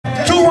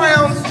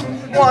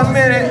1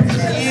 minute.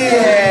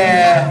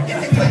 Yeah.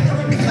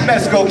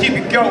 Let's go. Keep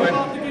it going.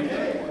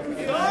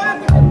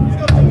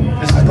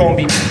 This is gonna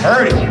be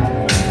pretty.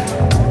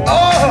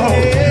 Oh!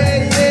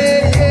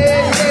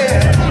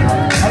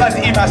 I like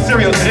to eat my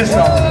cereal to this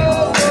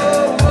song.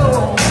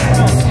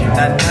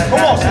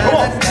 Come on, come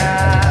on.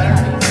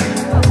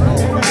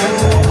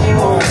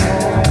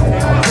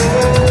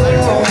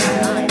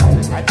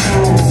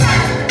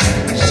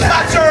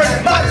 My turn,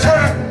 my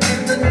turn.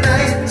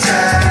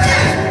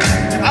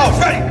 I was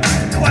ready.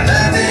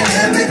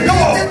 Come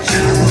on.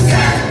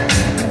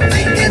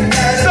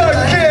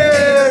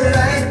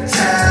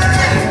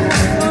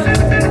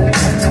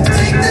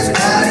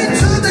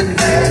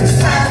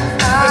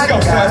 Let's go,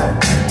 son.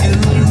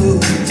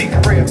 Take a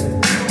rib.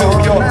 New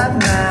York.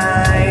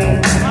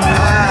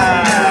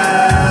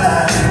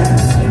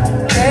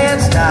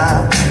 Can't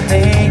stop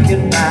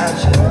thinking about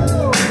you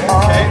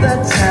all the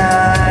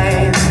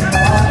time.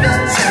 All the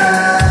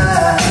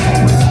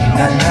time.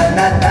 Na na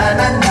na na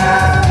na na.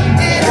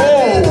 It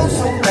goes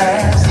so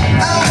fast. I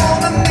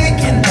wanna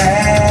make it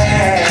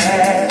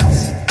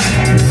last.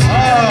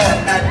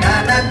 Na na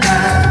na na.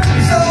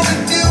 So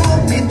if you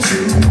want me to,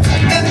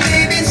 then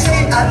maybe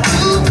say I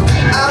do.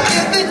 I'll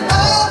give it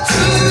all to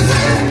you.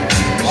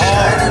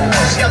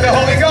 She got the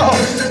Holy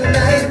Ghost.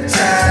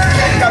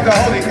 She got the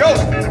Holy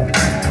Ghost.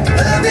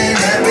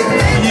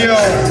 Yo.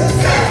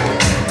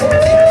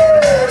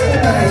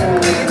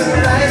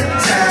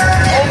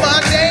 Oh my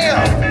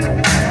damn.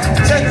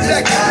 10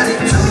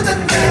 seconds.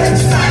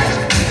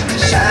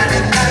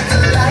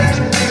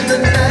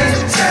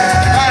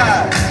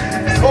 5,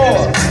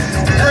 4,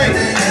 3,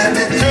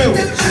 2,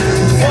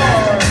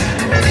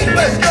 1.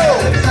 Let's go.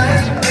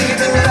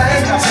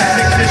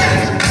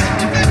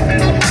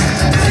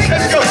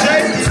 Let's go,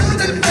 Jay.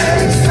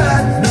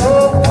 No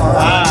one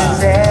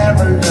has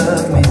ever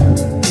loved me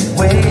the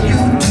way you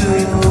do.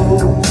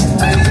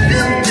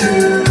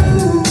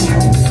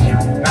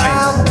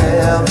 I'll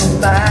never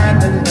find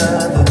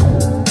another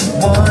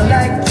one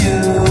like you.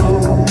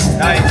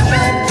 Nice.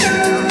 Like you.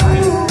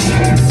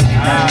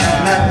 Na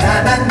na na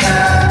na na.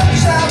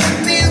 Shower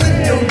me with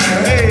your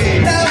love.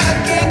 Hey. Now I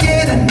can't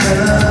get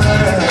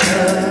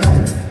enough.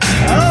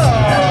 Oh.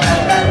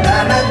 Na na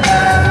na na.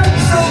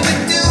 So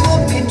if you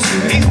want me to,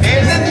 He's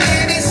dancing. then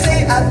maybe say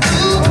I do.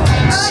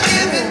 I'll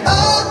give it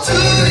all to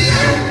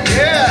you.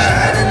 Yeah.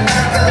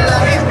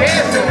 He's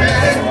dancing,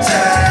 man.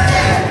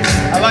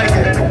 I like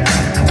it.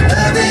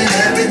 Loving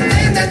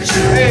everything that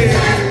you Hey.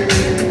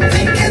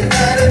 thinking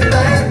that it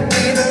might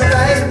be the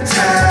right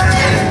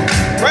time.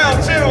 Round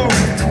 2.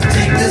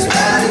 Take this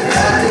party.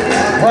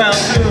 Round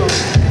 2.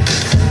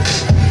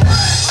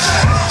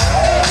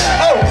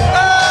 Oh.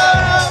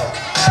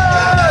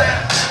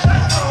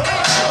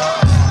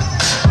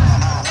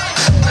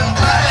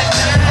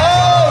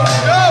 Oh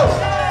no.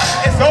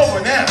 It's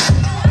over now.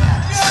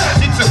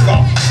 She took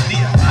off the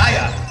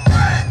attire.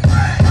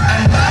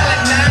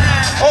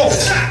 Oh.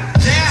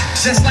 Yeah,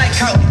 just like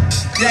Kobe.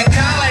 Yeah,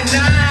 call it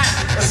nine.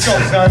 Let's go,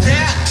 son.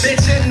 Yeah,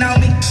 bitch, you know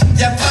me.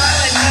 Yeah,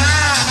 fall it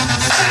nine.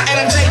 And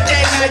I'm taking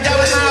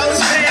your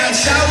house, I'm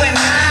showing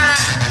nine.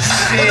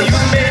 Yeah, you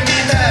made me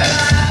mad.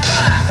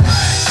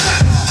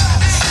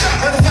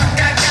 Where the fuck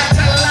I got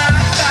to lie?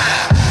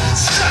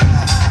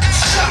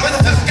 Where the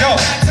fuck I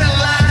got to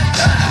lie?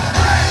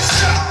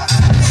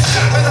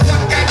 Where the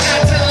fuck I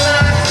got to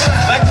lie?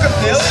 Like the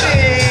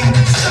building.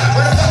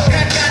 Where the fuck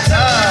I got to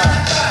lie?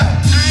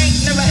 I ain't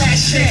never had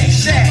shit.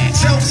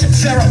 2,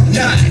 0, 9,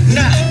 9.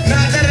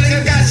 Now that a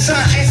nigga got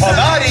something.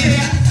 Pilates.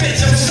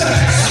 Bitch, I'm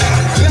son.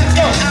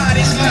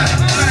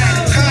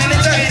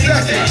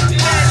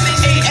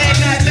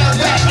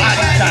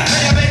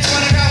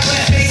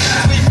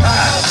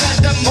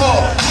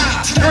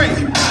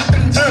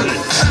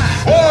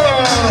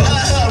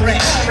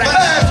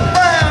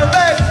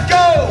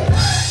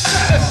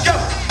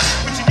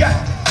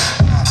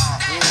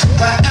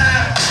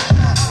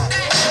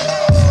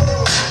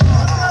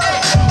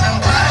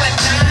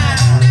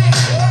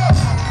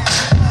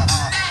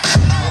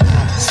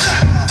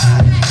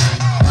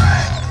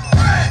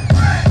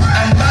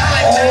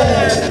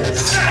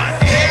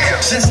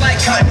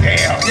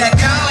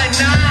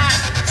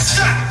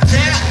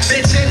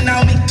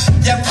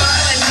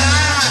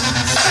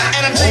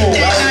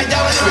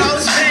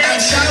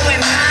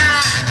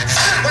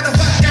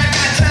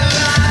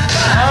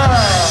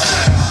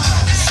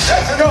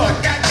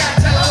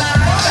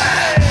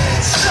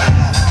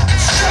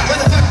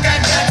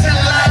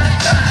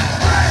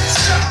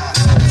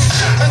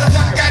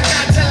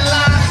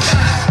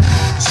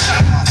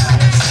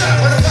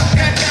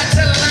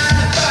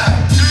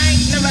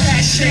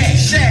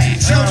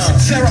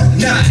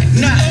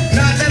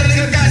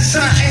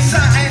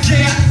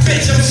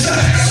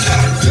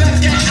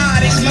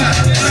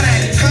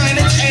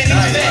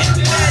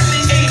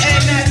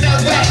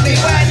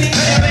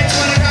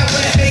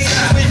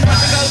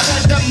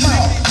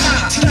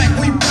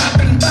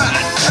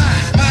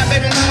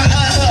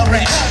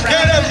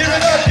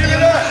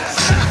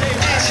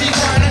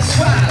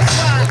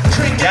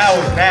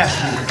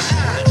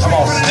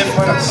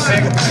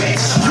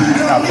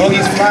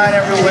 Boogie's flying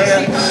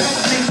everywhere.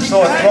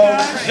 So a throw,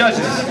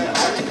 judges.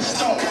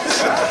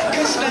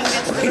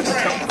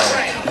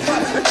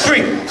 3,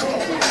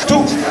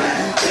 2,